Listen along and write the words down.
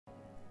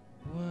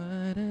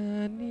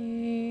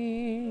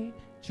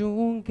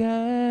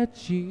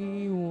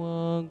mchungaji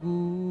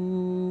wangu,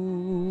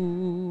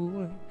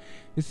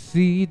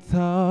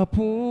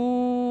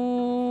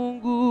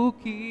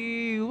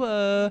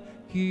 sitapungukiwa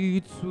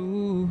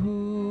kitu.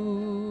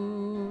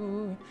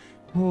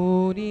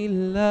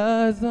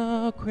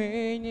 Hunilaza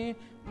kwenye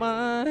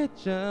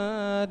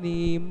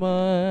majani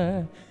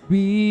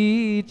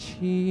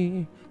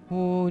mabichi,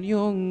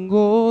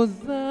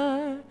 huniongoza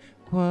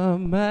kwa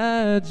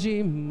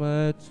maji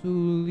matulivu.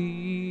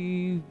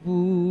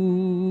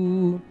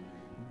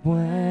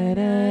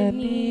 Bwana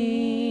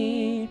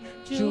ni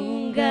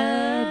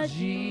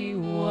mchungaji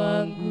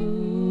wangu,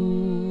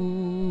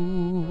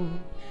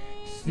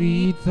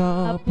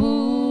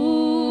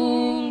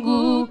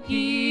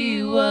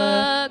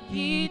 sitapungukiwa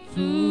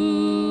kitu.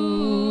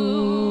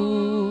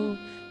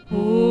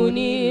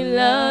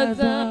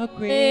 Hunilaza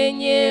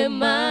kwenye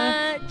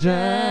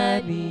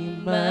majani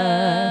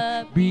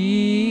mabichi,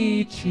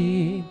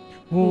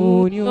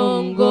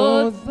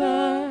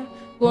 huniongoza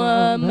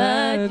kwa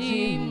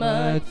maji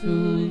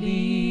matulivu.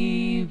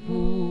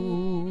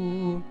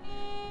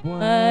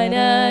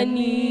 Bwana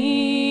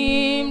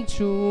ni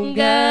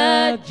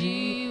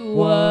mchungaji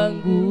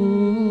wangu,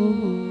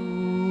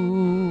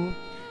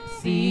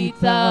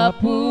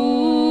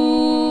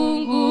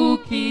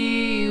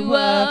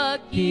 sitapungukiwa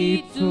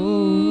kitu.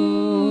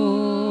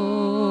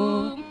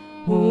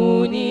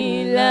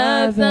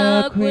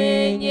 Hunilaza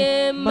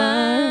kwenye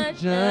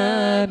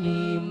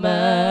majani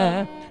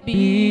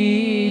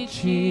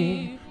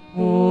mabichi,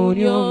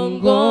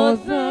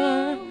 huniongoza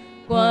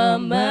kwa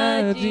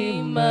maji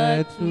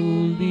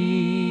matulivu.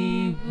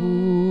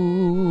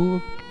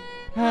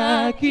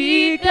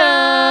 Hakika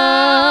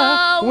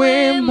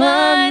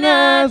wema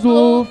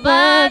nazo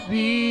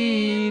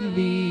fadhili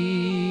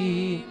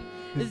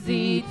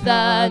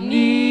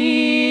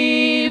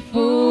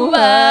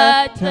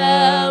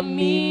zitanifuata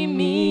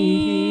mimi,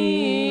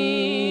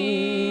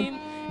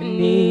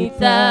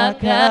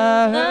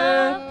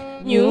 nitakaa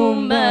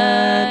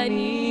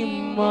nyumbani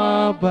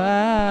mwa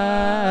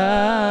Bwana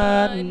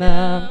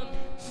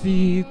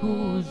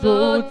siku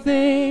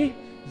zote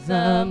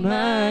za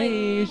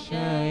maisha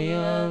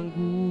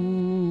yangu.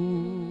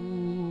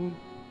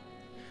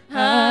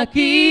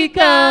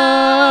 Hakika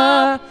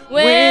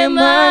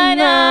wema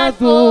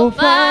nazo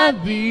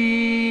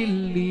fadhili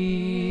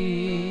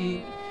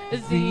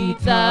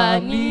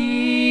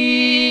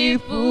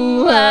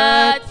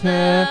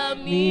zitanifuata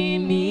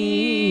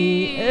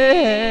mimi,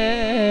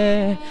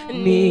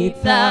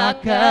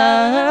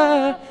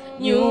 nitakaa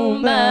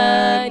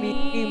nyumbani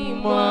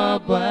mwa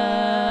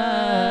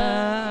Bwana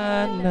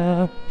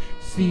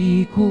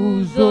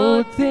siku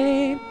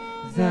zote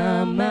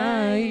za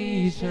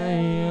maisha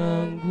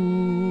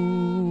yangu.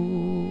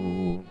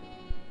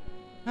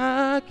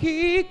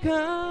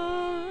 Hakika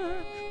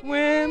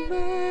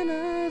wema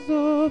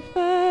nazo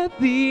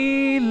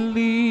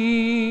fadhili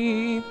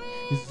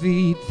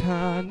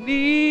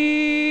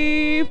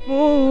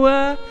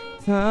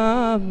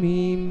zitanifuata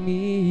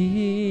mimi,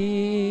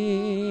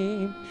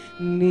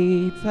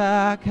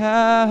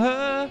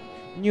 nitakaa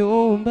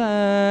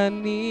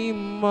nyumbani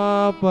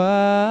mwa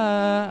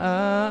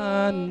Bwana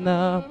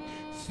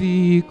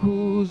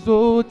siku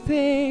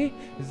zote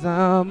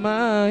za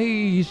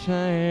maisha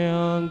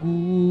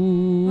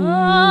yangu.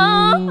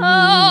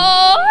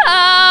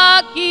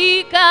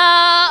 Hakika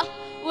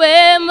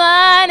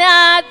wema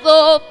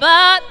nazo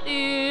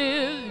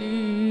fadhili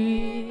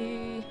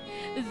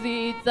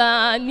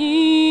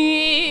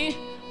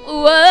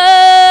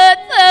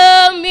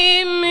zitanifuata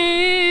mimi,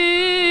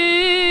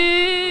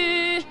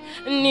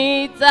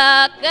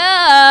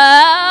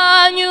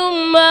 nitakaa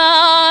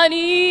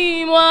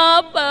nyumbani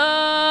mwa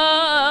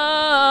Baba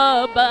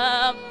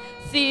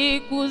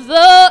siku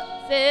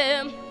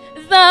zote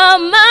za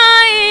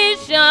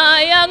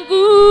maisha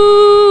yangu.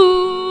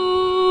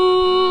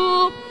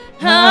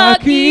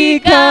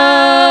 Hakika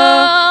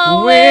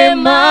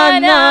wema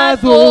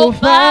nazo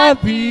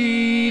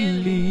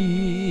fadhili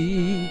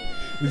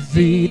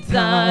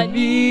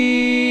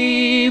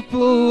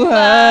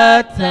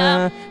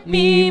zitanifuata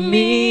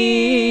mimi,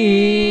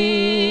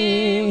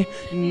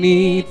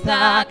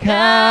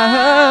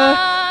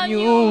 nitakaa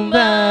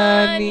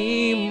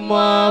nyumbani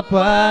mwa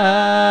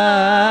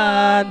Bwana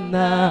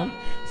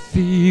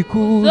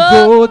siku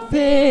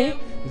zote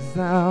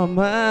za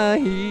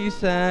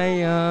maisha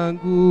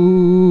yangu.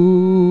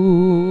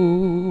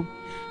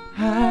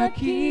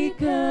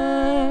 Hakika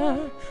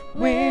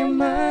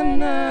wema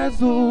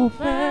nazo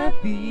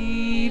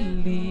fadhili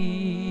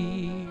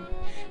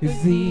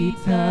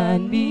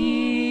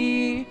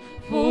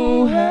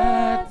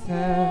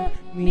zitanifuata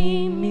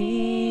mimi,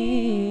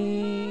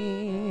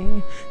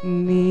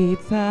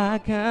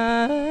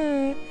 nitakaa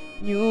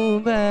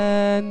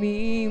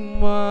nyumbani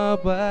mwa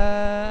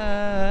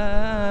Bwana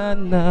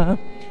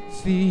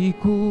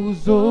siku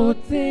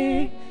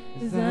zote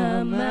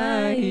za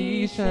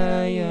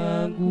maisha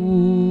yangu.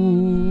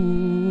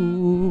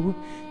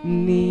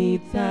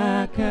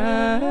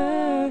 Nitakaa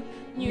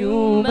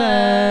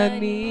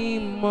nyumbani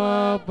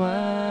mwa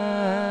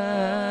Bwana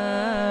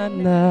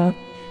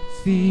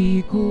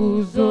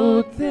siku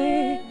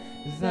zote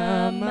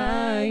za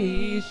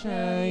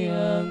maisha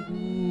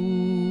yangu.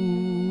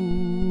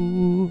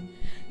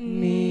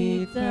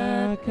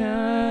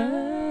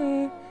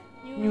 Nitakaa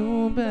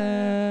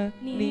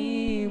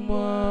nyumbani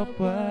mwa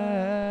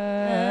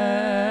Bwana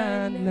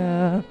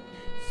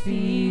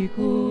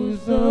siku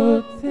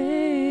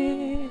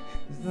zote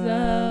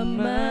za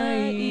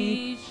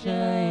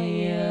maisha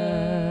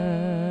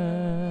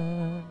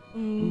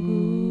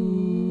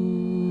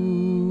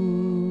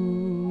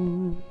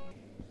yangu.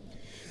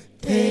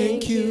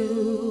 Thank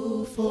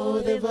you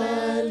for the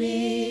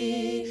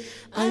valley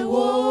I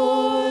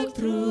walked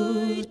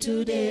through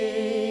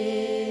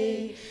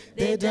today.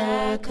 The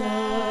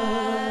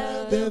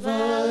darker the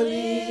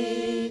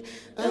valley,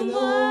 the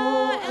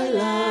more I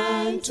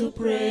learn to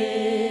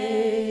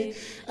pray.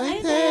 I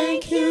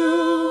thank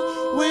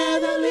you where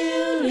the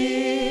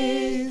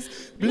lilies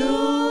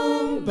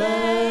bloom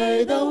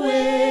by the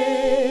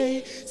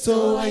way.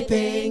 So I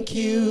thank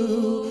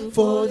you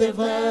for the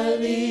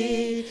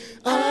valley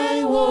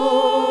I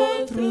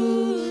walked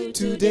through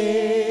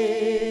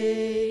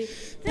today.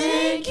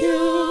 Thank you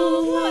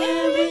for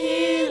every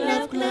hill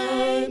I've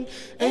climbed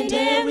and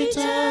every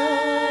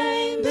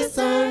time the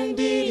sun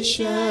did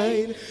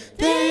shine.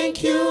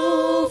 Thank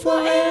you for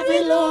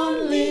every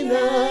lonely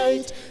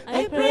night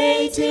I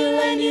prayed till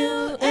I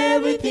knew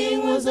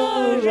everything was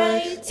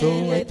alright.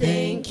 So I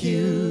thank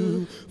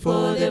you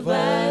for the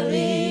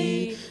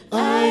valley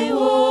I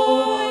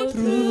walked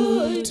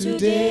through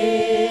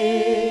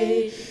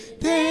today.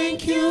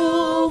 Thank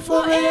you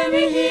for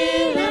every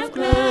hill I've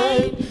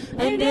climbed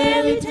and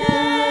every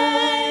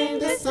time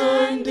the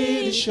sun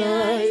did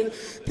shine.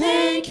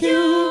 Thank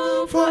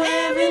you for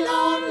every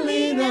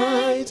lonely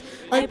night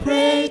I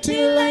prayed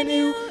till I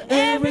knew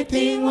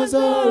everything was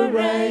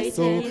alright.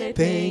 So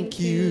thank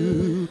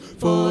you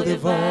for the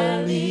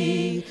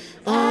valley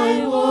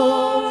I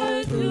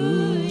walked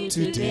through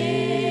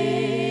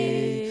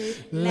today.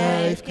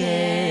 Life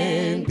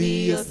can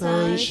be a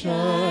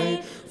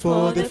sunshine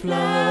for the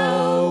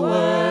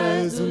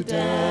flowers who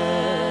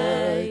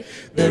die.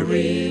 The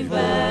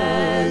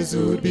rivers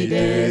would be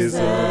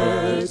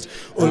desert,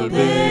 all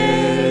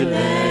bare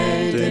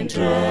and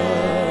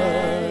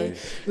dry.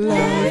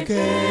 Life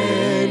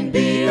can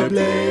be a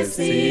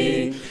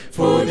blessing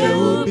for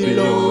those who be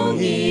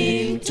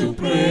longing to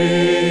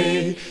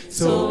pray.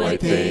 So I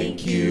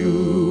thank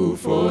you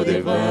for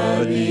the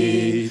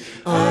valley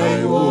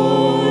I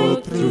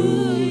walked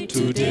through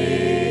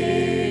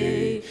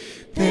today.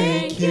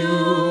 Thank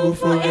you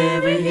for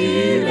every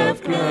hill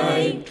I've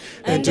climbed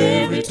and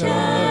every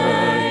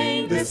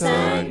time the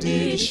sun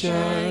did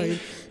shine.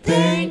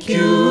 Thank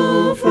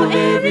you for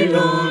every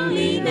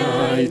lonely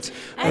night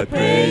I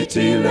prayed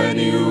till I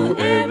knew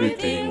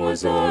everything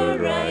was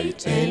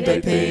alright. And I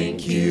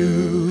thank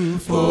you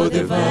for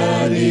the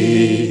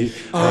valley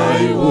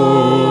I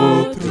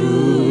walked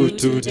through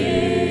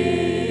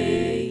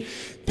today.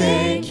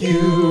 Thank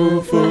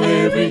you for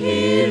every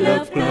hill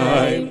I've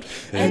climbed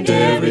and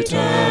every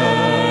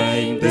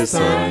time the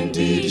sun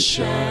did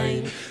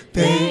shine.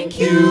 Thank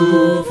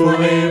you for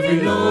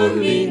every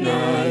lonely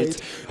night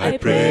I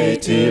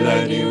prayed till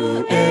I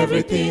knew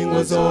everything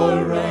was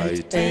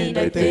alright. And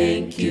I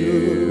thank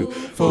you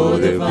for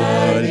the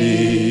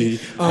valley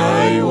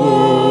I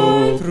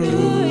walked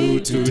through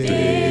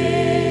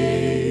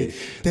today.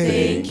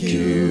 Thank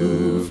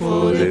you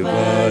for the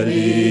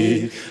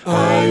valley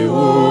I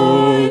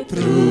walked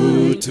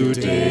through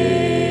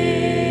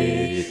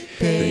today.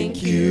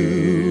 Thank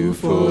you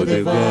for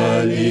the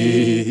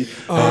valley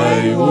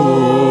I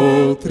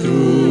walked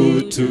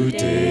through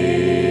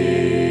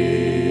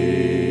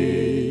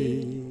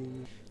today.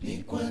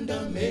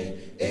 Nikwandame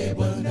e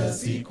Bwana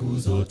siku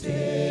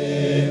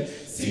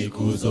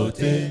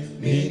zote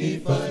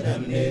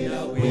minifanane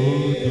nawe.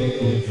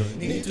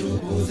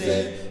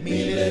 Nitukuze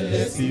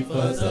milele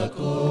sifa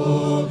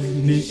zako,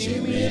 nishi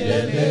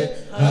milele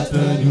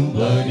hata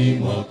nyumbani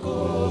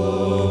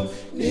mwako.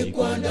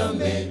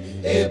 Nikwandame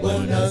e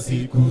Bwana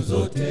siku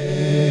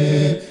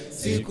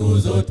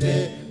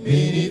zote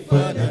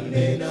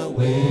minifanane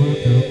nawe.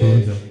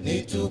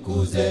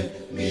 Nitukuze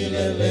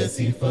milele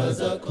sifa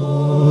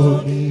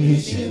zako,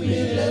 nishi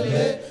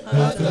milele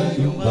hata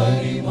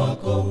nyumbani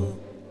mwako.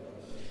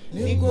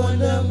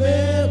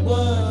 Nikwandame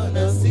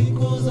Bwana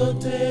siku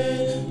zote,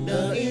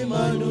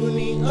 daima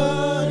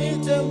duniani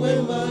nitengwe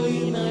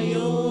mbali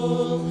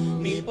nayo.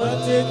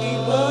 Nipate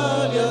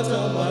kibali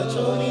hata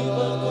machoni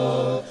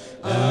pako,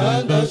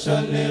 and I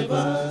shall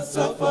never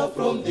suffer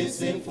from this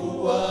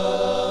sinful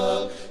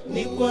world.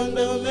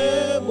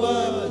 Nikwandame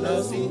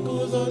Bwana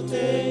siku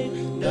zote,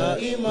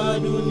 daima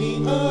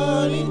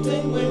duniani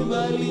nitengwe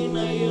mbali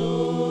nayo.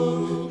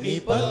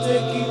 Nipate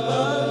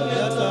kibali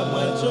hata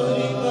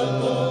machoni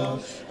pako,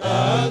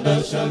 and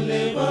I shall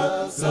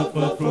never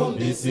suffer from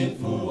this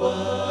sinful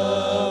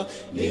world.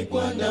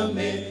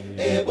 Nikwandame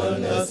e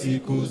Bwana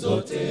siku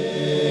zote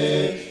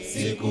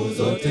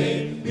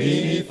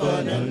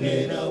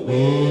minifanane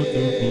nawe.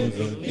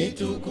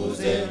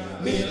 Nitukuze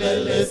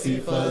milele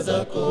sifa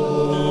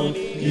zako,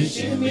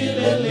 nishi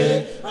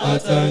milele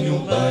hata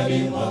nyumbani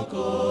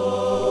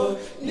mwako.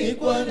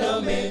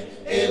 Nikwandame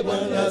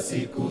Bwana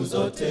siku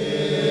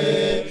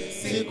zote,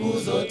 siku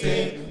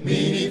zote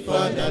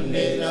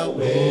minifanane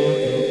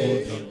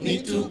nawe,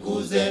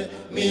 nitukuze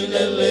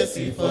milele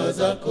sifa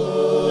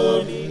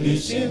zako,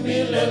 niishi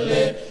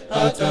milele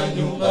hata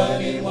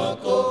nyumbani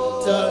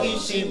mwako,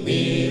 taishi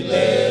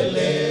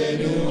milele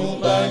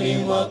nyumbani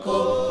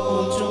mwako,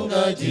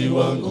 mchungaji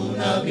wangu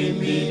na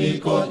mimi ni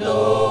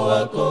kondoo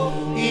wako,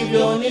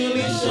 hivyo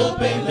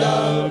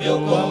nilishopendavyo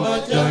kwa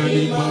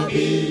majani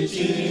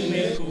mabichi,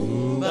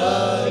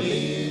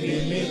 nimekubali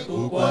mimi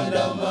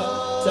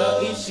kukuandama,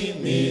 taishi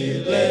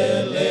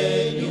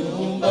milele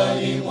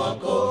nyumbani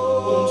mwako,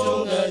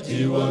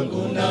 mchungaji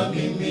wangu na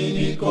mimi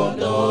ni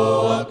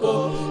kondoo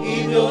wako,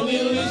 hivyo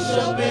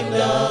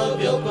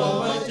nilishopendavyo kwa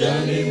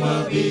majani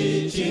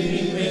mabichi,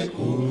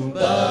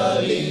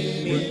 nimekubali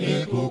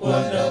mimi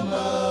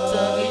kukuandama,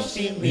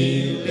 taishi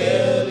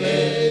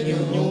milele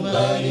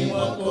nyumbani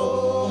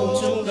mwako,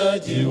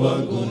 mchungaji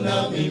wangu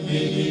na mimi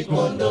ni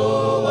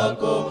kondoo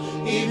wako,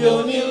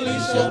 hivyo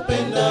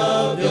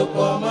nilishopendavyo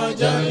kwa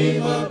majani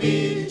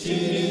mabichi,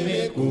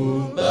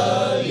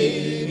 nimekubali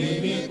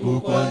mimi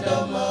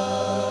kukuandama.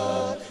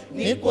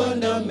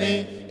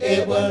 Nikuandame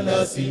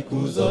Bwana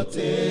siku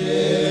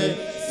zote,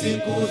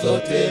 siku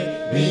zote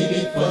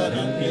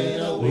minifanane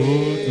nawe,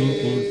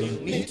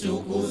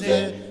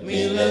 nitukuze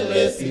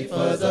milele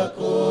sifa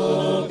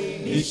zako,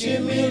 niishi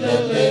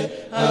milele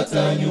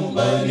hata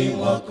nyumbani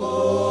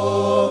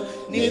mwako.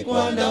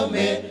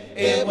 Nikuandame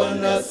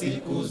Bwana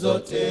siku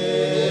zote,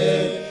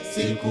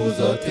 siku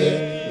zote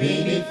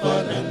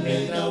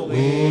minifanane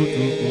nawe,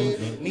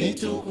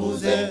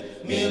 nitukuze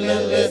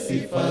milele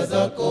sifa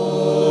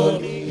zako,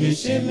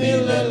 niishi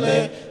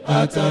milele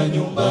hata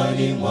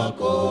nyumbani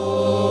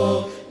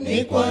mwako.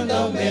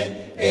 Nikuandame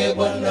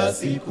Bwana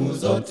siku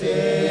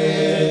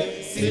zote,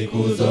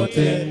 siku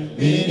zote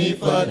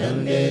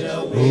minifanane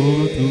nawe,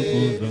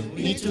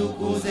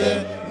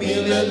 nitukuze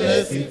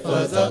milele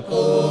sifa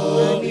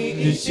zako,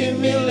 niishi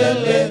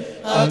milele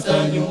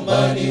hata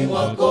nyumbani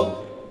mwako.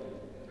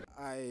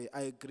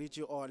 I greet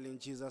you all in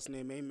Jesus'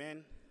 name,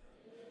 amen.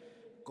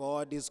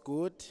 God is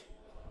good,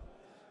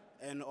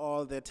 and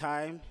all the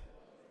time.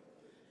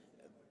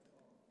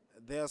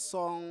 The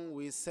song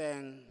we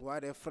sang,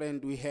 what a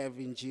friend we have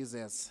in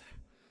Jesus.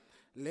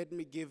 Let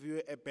me give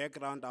you a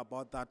background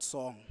about that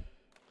song.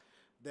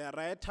 The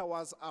writer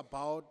was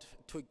about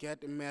to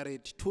get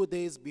married 2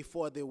 days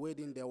before the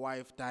wedding. The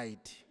wife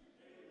died.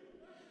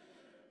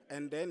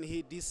 And then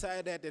he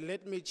decided,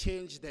 let me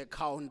change the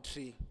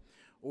country.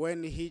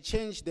 When he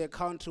changed the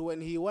country, when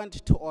he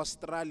went to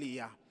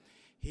Australia,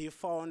 he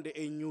found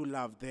a new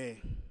love there.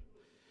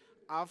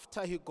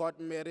 After he got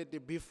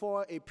married,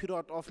 before a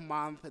period of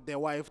months, the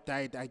wife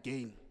died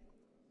again.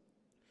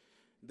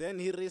 Then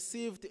he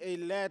received a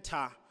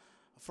letter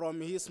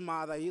from his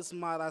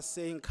mother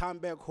saying, come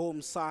back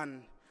home,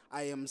 son,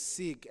 I am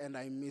sick and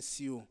I miss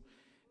you.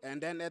 And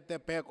then at the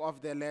back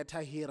of the letter,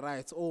 he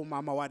writes, oh,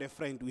 Mama, what a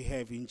friend we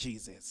have in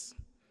Jesus.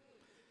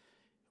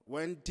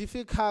 When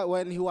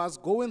he was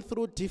going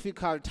through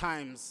difficult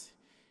times,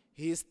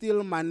 he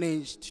still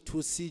managed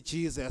to see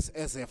Jesus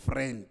as a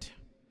friend.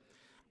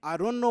 I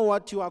don't know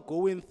what you are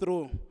going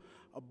through,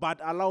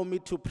 but allow me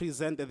to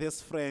present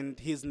this friend.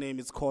 His name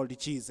is called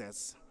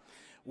Jesus.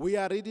 We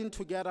are reading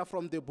together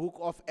from the book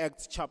of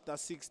Acts chapter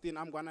 16.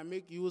 I'm going to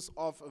make use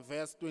of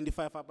verse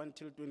 25 up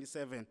until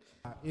 27.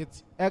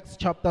 It's Acts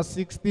chapter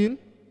 16.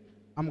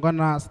 I'm going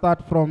to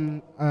start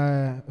from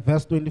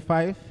verse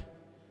 25.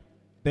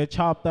 The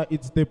chapter,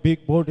 it's the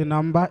big bold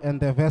number, and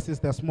the verse is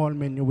the small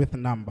menu with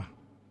number.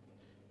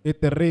 It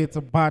reads,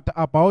 but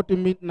about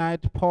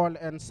midnight, Paul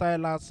and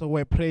Silas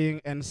were praying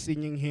and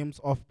singing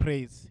hymns of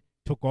praise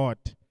to God.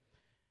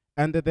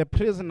 And the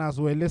prisoners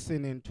were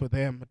listening to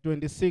them.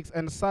 26,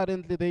 and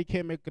suddenly there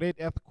came a great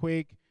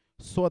earthquake,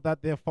 so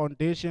that the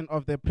foundation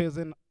of the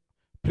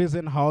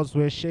prison house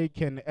were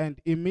shaken,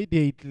 and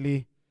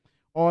immediately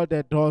all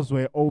the doors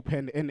were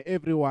opened, and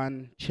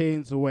everyone's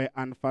chains were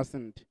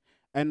unfastened.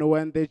 And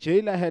when the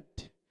jailer had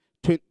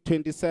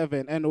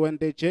 27, and when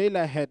the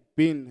jailer had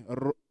been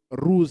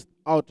roused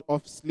out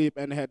of sleep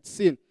and had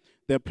seen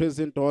the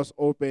prison doors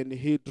open,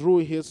 he drew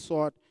his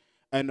sword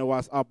and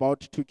was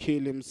about to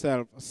kill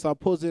himself,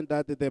 supposing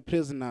that the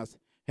prisoners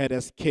had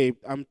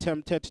escaped. I'm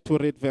tempted to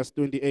read verse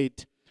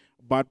 28.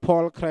 But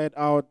Paul cried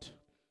out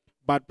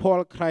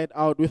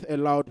with a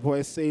loud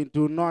voice, saying,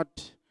 do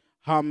not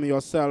harm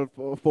yourself,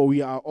 for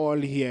we are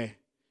all here.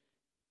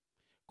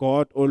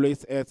 God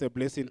always adds a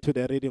blessing to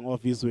the reading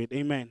of his word.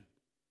 Amen.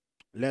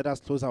 Let us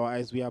close our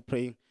eyes. We are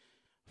praying.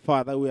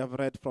 Father, we have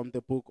read from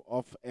the book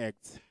of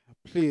Acts.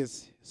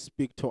 Please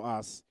speak to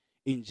us.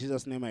 In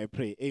Jesus' name I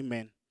pray.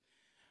 Amen.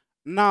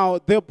 Now,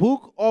 the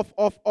book of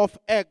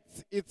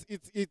Acts,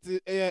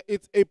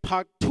 it's a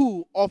part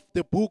 2 of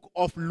the book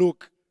of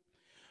Luke.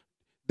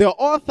 The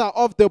author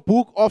of the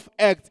book of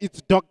Acts,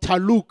 it's Dr.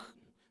 Luke,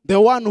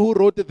 the one who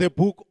wrote the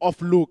book of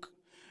Luke.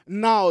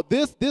 Now,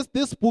 this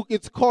book,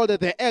 it's called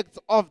the Acts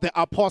of the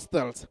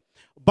Apostles.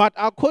 But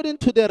according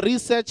to the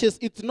researchers,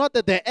 it's not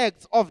the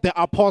acts of the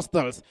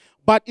apostles,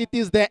 but it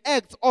is the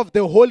acts of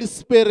the Holy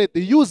Spirit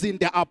using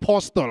the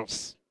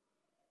apostles.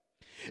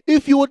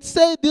 If you would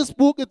say this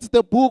book, it's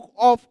the book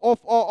or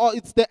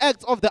it's the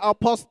acts of the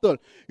apostle,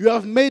 you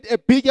have made a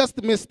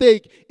biggest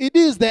mistake. It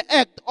is the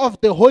act of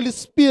the Holy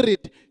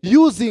Spirit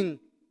using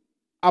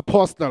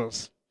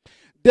apostles.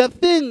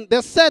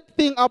 The sad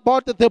thing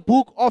about the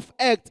book of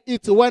Acts,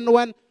 it's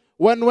when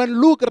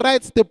Luke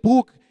writes the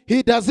book,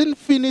 he doesn't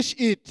finish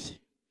it.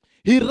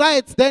 He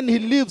writes, then he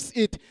leaves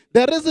it.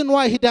 The reason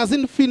why he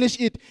doesn't finish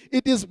it,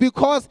 it is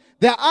because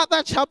there are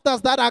other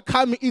chapters that are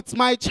coming. It's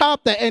my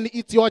chapter and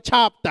it's your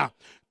chapter,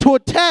 to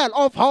tell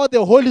of how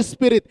the Holy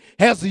Spirit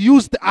has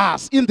used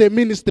us in the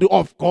ministry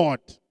of God.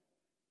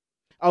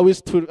 Are we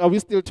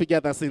still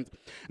together, saints?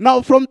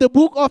 Now, from the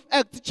book of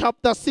Acts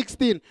chapter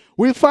 16,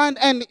 we find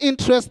an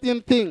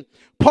interesting thing.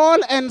 Paul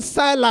and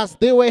Silas,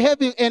 they were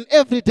having an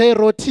everyday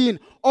routine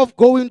of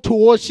going to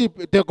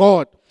worship the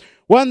God.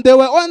 When they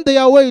were on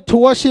their way to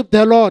worship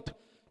the Lord,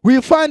 we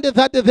find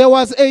that there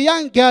was a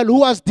young girl who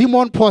was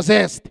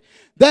demon-possessed.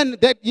 Then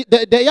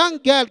the young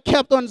girl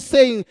kept on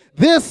saying,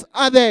 "These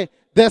are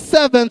the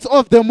servants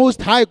of the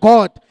Most High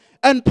God."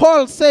 And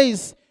Paul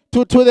says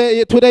to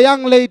the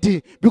young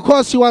lady,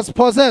 because she was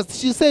possessed,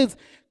 she says,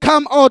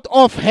 "Come out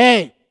of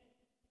her."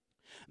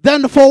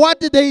 Then for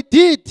what they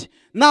did,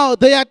 now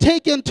they are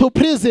taken to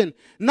prison.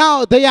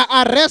 Now they are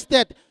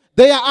arrested.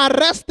 They are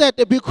arrested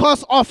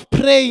because of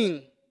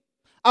praying.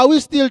 Are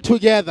we still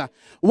together?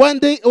 When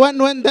they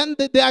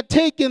are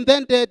taken,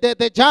 then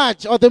the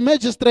judge or the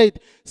magistrate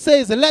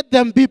says, "Let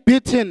them be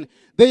beaten."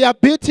 They are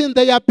beaten,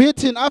 they are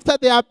beaten. After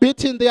they are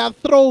beaten, they are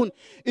thrown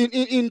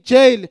in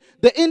jail.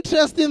 The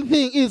interesting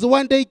thing is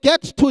when they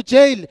get to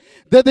jail,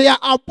 their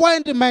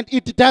appointment,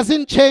 it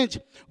doesn't change,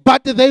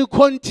 but they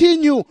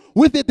continue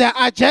with the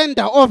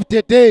agenda of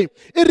the day.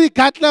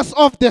 Regardless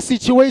of the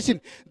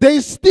situation, they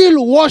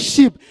still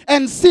worship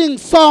and sing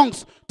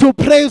songs to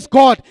praise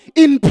God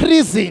in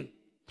prison.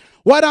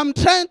 What I'm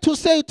trying to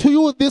say to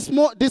you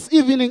this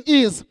evening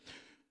is,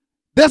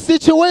 the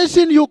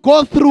situation you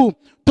go through,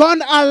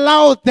 don't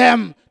allow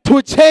them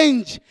to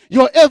change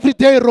your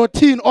everyday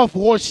routine of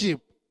worship.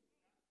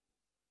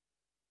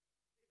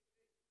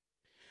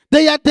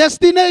 Their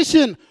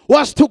destination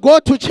was to go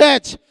to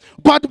church,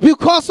 but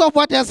because of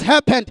what has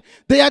happened,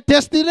 their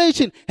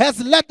destination has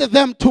led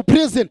them to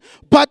prison.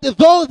 But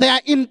though they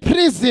are in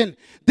prison,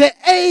 the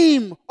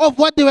aim of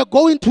what they were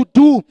going to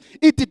do,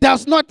 it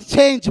does not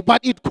change,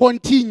 but it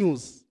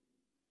continues.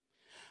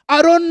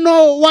 I don't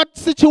know what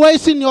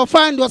situation you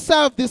find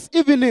yourself this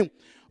evening,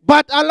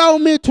 but allow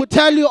me to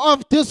tell you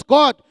of this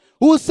God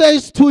who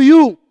says to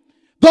you,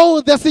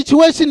 though the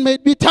situation may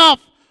be tough,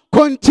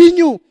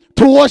 continue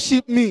to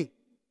worship me.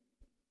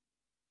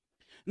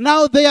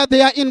 Now they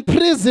are in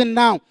prison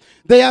now.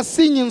 They are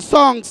singing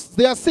songs.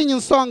 They are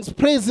singing songs,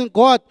 praising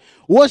God,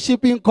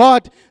 worshiping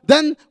God.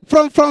 Then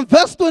from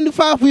verse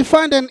 25, we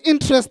find an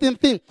interesting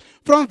thing.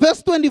 From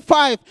verse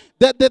 25,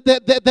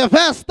 the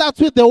verse starts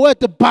with the word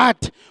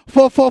 "but."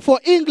 For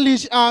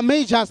English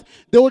majors,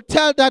 they will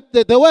tell that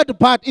the word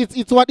 "but"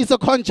 it's what is a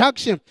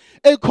conjunction.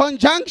 A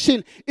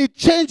conjunction, it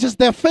changes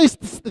the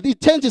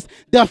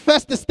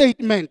first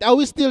statement. Are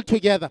we still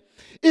together?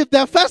 If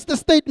the first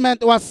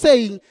statement was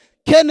saying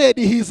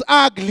Kennedy is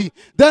ugly,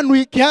 then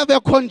we have a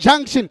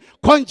conjunction.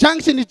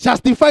 Conjunction is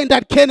justifying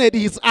that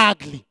Kennedy is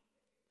ugly.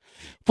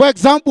 For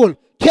example,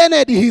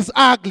 Kennedy is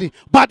ugly,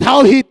 but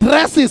how he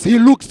dresses, he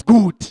looks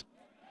good.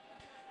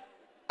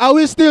 Are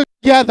we still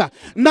together?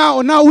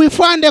 Now we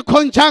find a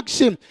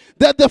conjunction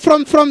that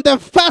from the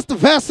first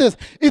verses,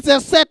 it's a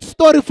sad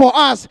story for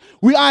us.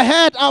 We are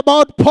heard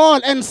about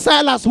Paul and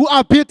Silas who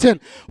are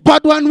beaten.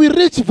 But when we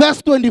reach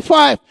verse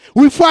 25,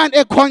 we find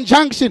a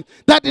conjunction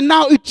that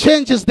now it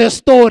changes the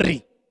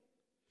story.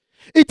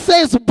 It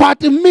says,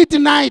 "but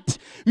midnight,"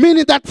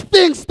 meaning that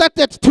things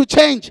started to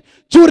change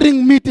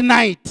during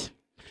midnight.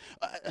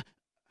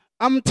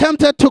 I'm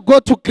tempted to go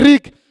to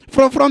Greek.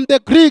 From the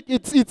Greek,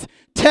 it's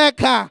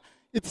teka.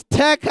 It's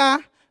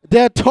teka,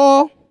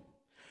 deto,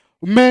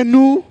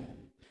 menu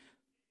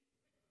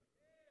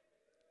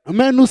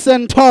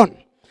senton.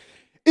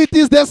 It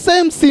is the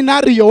same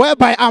scenario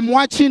whereby I'm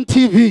watching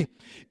TV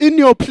in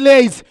your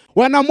place.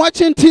 When I'm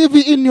watching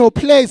TV in your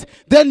place,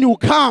 then you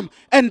come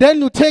and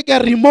then you take a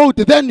remote,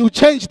 then you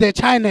change the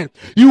channel.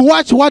 You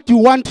watch what you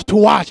want to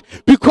watch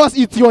because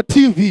it's your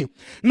TV.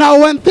 Now,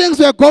 when things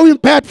were going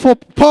bad for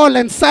Paul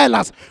and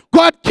Silas,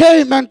 God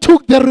came and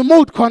took the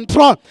remote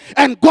control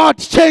and God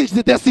changed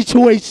the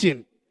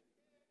situation.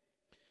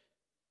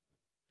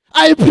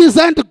 I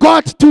present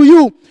God to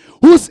you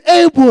who's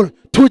able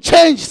to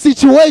change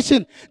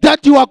situation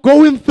that you are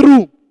going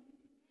through.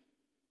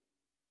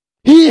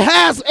 He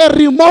has a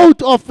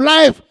remote of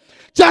life.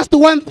 Just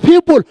when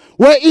people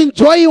were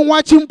enjoying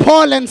watching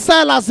Paul and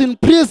Silas in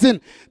prison,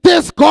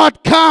 this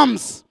God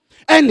comes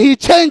and he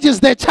changes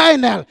the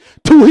channel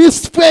to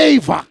his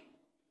favor.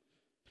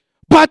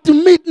 But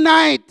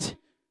midnight,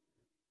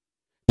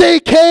 there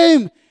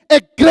came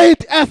a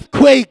great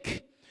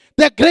earthquake.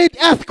 The great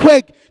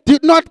earthquake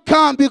did not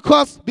come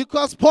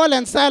because Paul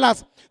and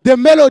Silas, the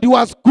melody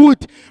was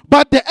good,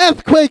 but the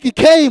earthquake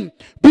came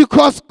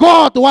because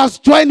God was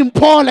joining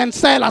Paul and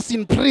Silas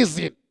in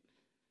prison.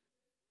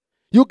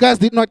 You guys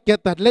did not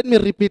get that. Let me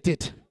repeat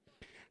it.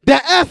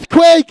 The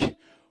earthquake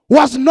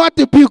was not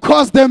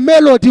because the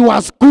melody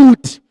was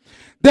good.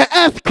 The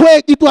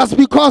earthquake, it was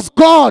because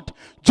God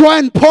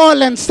joined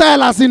Paul and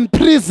Silas in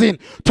prison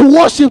to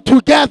worship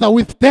together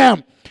with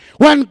them.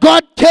 When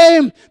God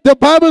came, the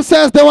Bible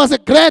says there was a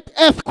great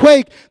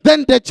earthquake.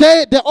 Then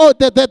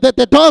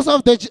the doors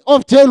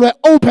of jail were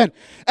open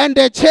and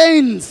the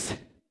chains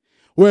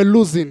were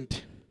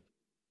loosened.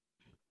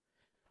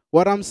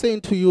 What I'm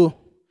saying to you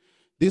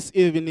this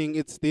evening,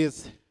 it's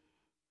this.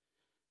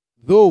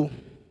 Though,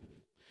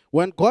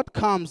 when God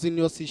comes in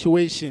your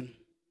situation,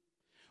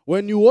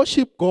 when you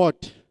worship God,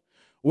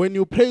 when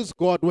you praise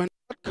God, when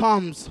God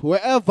comes,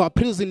 wherever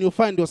prison you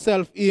find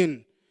yourself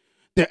in,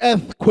 the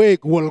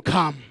earthquake will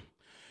come.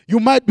 You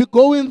might be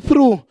going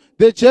through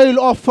the jail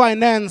of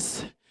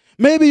finance.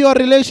 Maybe your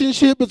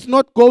relationship is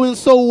not going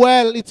so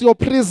well. It's your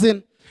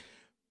prison.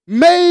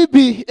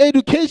 Maybe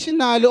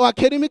educationally or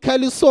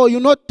academically so,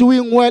 you're not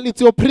doing well. It's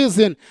your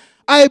prison.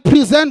 I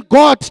present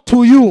God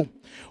to you.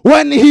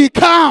 When he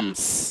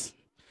comes,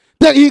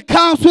 he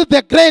comes with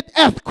the great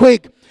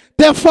earthquake.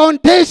 The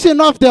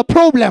foundation of the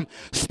problem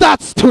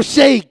starts to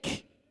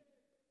shake.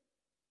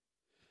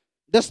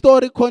 The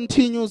story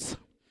continues.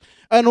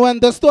 And when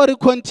the story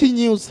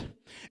continues,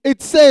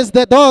 it says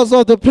the doors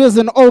of the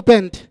prison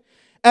opened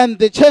and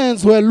the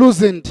chains were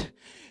loosened.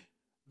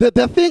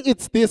 The thing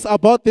is this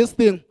about this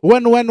thing.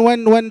 When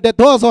the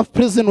doors of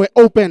prison were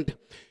opened,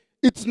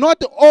 it's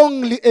not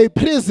only a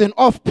prison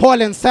of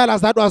Paul and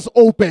Silas that was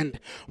opened,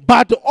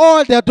 but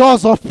all the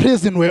doors of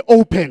prison were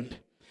opened.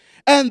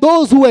 And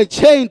those who were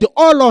chained,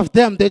 all of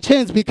them, the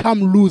chains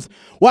become loose.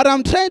 What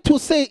I'm trying to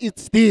say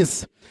is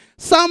this.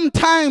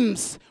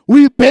 Sometimes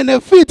we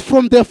benefit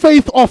from the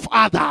faith of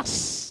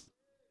others.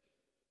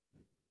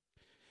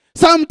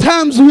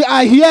 Sometimes we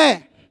are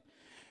here,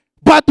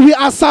 but we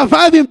are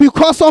surviving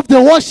because of the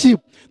worship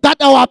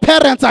that our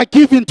parents are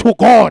giving to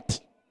God.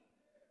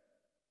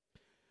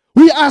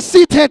 We are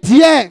seated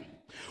here.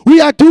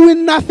 We are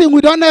doing nothing.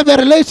 We don't have a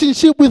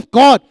relationship with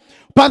God,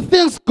 but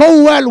things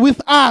go well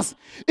with us.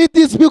 It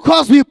is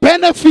because we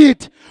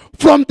benefit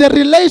from the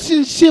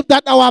relationship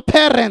that our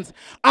parents,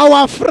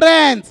 our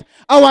friends,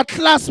 our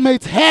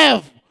classmates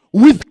have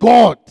with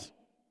God.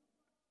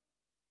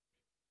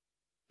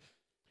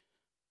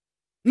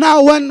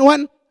 Now,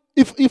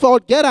 if I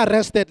would get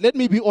arrested, let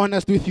me be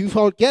honest with you, if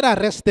I would get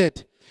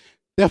arrested,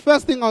 the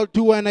first thing I'll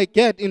do when I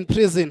get in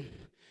prison,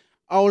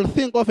 I will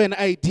think of an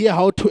idea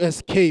how to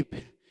escape.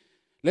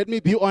 Let me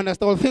be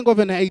honest, I will think of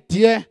an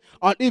idea.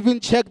 I'll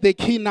even check the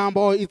key number,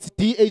 or it's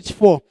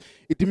DH4.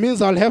 It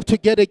means I'll have to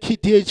get a key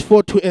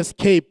DH4 to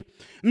escape.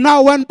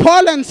 Now, when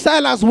Paul and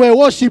Silas were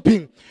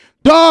worshiping,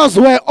 doors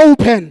were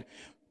open.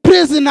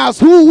 Prisoners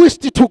who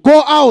wished to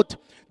go out,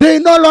 they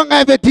no longer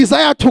have a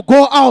desire to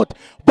go out,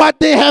 but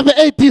they have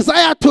a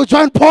desire to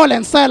join Paul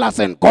and Silas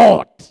and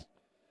God.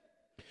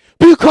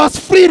 Because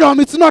freedom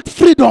is not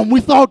freedom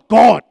without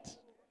God.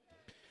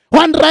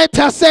 One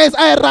writer says,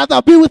 I'd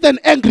rather be with an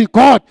angry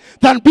God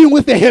than being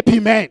with a happy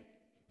man.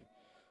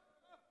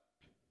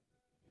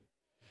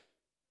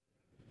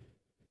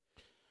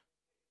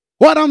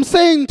 What I'm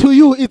saying to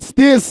you is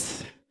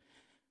this.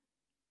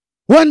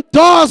 When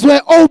doors were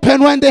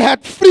open, when they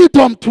had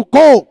freedom to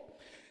go,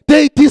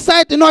 they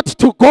decided not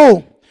to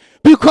go.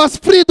 Because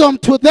freedom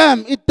to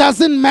them, it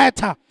doesn't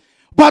matter.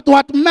 But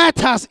what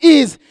matters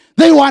is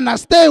they want to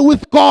stay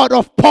with God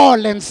of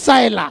Paul and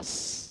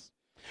Silas.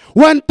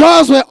 When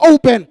doors were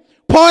open,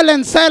 Paul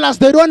and Silas,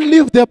 they don't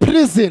leave the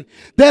prison.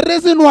 The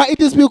reason why,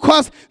 it is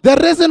because the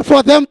reason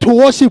for them to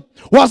worship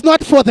was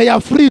not for their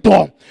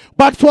freedom,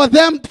 but for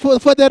them, for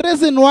the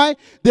reason why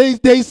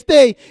they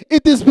stay,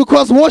 it is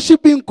because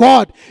worshiping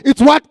God,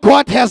 it's what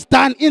God has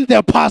done in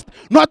the past,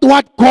 not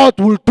what God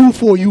will do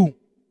for you.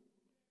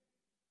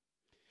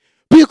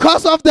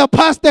 Because of the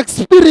past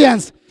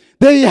experience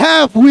they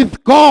have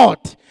with God,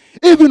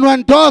 even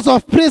when doors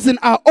of prison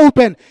are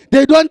open,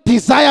 they don't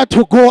desire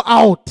to go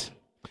out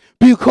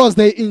because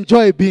they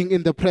enjoy being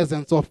in the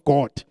presence of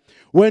God.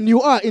 When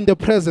you are in the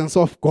presence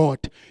of God,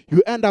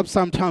 you end up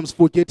sometimes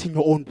forgetting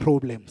your own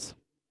problems.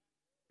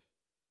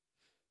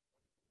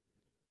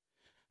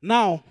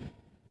 Now,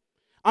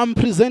 I'm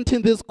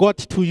presenting this God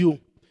to you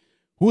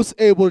who's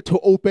able to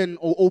open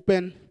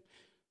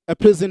a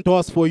prison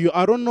doors for you.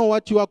 I don't know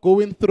what you are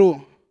going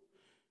through.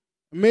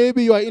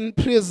 Maybe you are in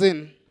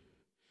prison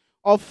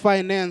of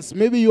finance.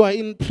 Maybe you are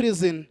in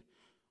prison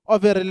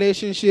of a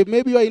relationship.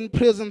 Maybe you are in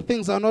prison,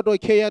 things are not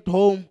okay at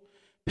home.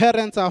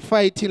 Parents are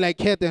fighting like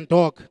cat and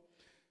dog.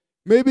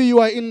 Maybe you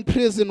are in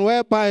prison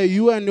whereby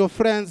you and your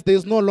friends,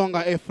 there's no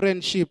longer a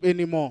friendship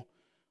anymore.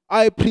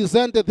 I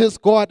presented this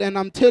God and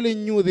I'm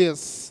telling you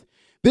this.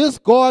 This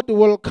God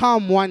will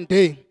come one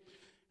day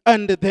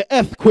and the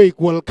earthquake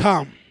will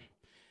come.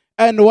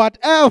 And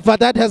whatever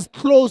that has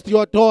closed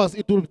your doors,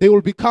 they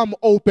will become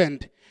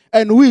opened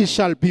and we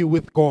shall be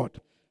with God.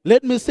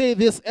 Let me say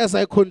this as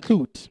I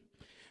conclude.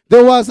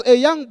 There was a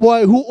young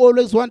boy who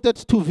always wanted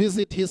to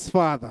visit his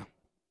father.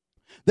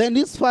 Then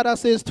his father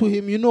says to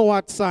him, you know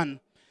what, son?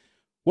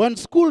 When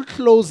school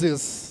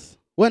closes,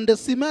 when the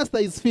semester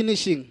is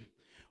finishing,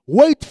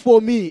 wait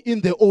for me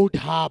in the old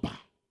harbor.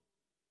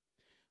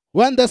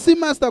 When the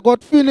semester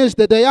got finished,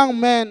 the young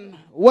man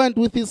went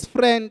with his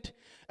friend,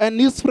 and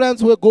his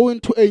friends were going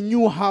to a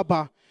new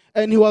harbor,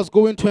 and he was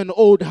going to an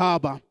old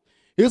harbor.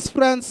 His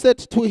friend said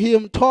to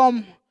him,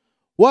 Tom,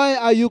 why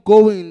are you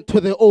going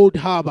to the old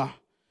harbor?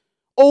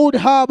 Old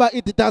harbor,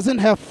 it doesn't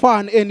have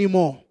fun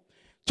anymore.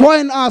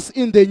 Join us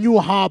in the new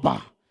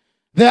harbor.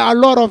 There are a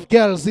lot of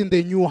girls in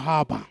the new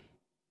harbor.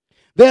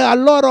 There are a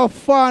lot of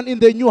fun in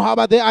the new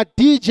harbor. There are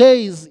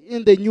DJs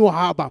in the new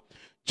harbor.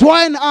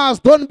 Join us.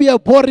 Don't be a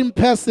boring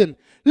person.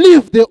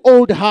 Leave the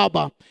old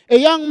harbor. A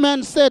young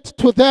man said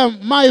to them,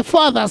 my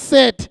father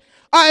said,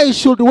 I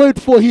should wait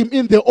for him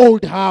in the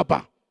old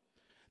harbor.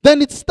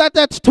 Then it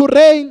started to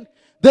rain.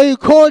 They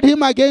called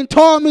him again,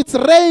 Tom, it's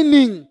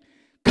raining.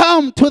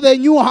 Come to the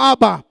new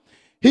harbor.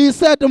 He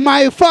said,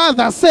 my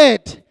father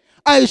said,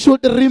 I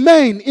should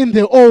remain in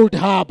the old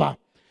harbor.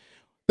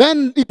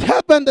 Then it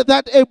happened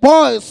that a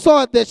boy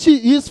saw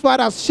his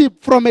father's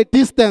sheep from a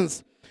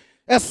distance.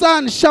 A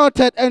son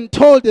shouted and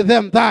told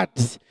them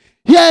that,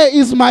 here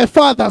is my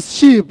father's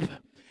sheep.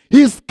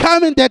 He's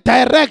coming the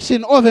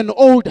direction of an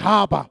old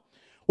harbor.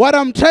 What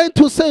I'm trying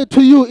to say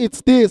to you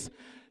is this.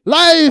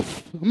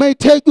 Life may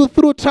take you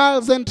through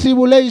trials and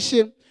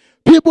tribulation.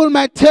 People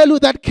might tell you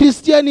that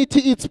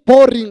Christianity is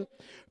boring.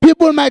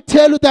 People might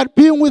tell you that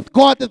being with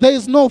God, there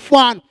is no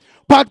fun.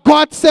 But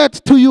God said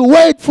to you,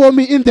 wait for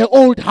me in the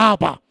old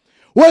harbor.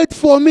 Wait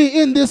for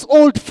me in this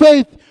old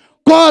faith.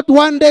 God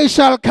one day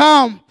shall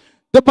come.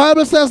 The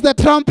Bible says the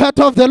trumpet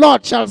of the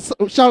Lord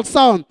shall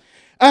sound,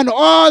 and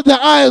all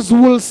the eyes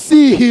will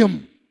see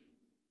him.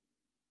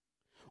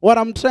 What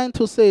I'm trying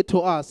to say to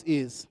us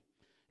is,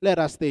 let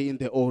us stay in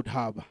the old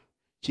harbor.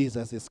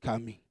 Jesus is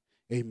coming.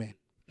 Amen.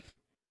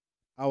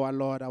 Our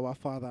Lord, our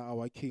Father,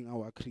 our King,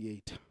 our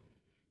Creator.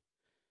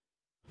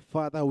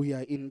 Father, we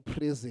are in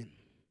prison.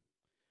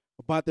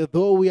 But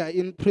though we are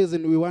in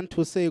prison, we want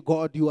to say,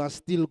 God, you are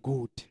still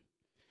good.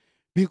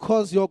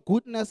 Because your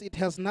goodness, it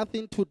has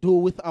nothing to do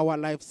with our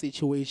life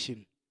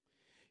situation.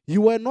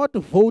 You were not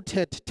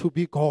voted to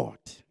be God.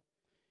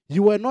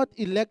 You were not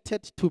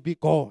elected to be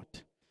God.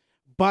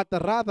 But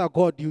rather,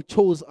 God, you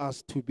chose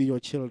us to be your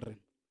children.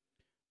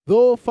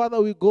 Though,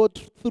 Father, we go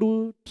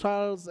through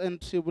trials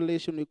and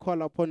tribulation, we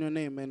call upon your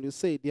name and we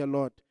say, dear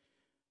Lord,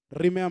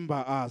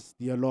 remember us,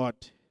 dear Lord,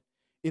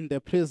 in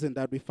the prison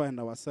that we find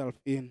ourselves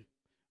in.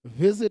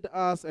 Visit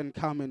us and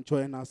come and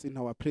join us in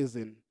our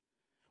prison.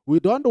 We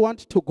don't want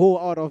to go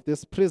out of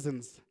these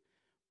prisons,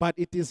 but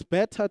it is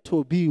better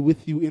to be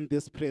with you in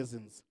these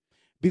prisons,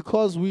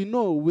 because we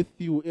know with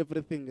you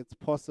everything is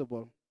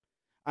possible.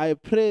 I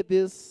pray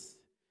this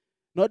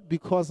not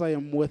because I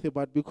am worthy,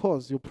 but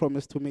because you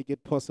promised to make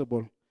it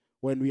possible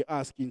when we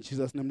ask in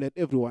Jesus' name. Let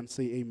everyone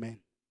say amen.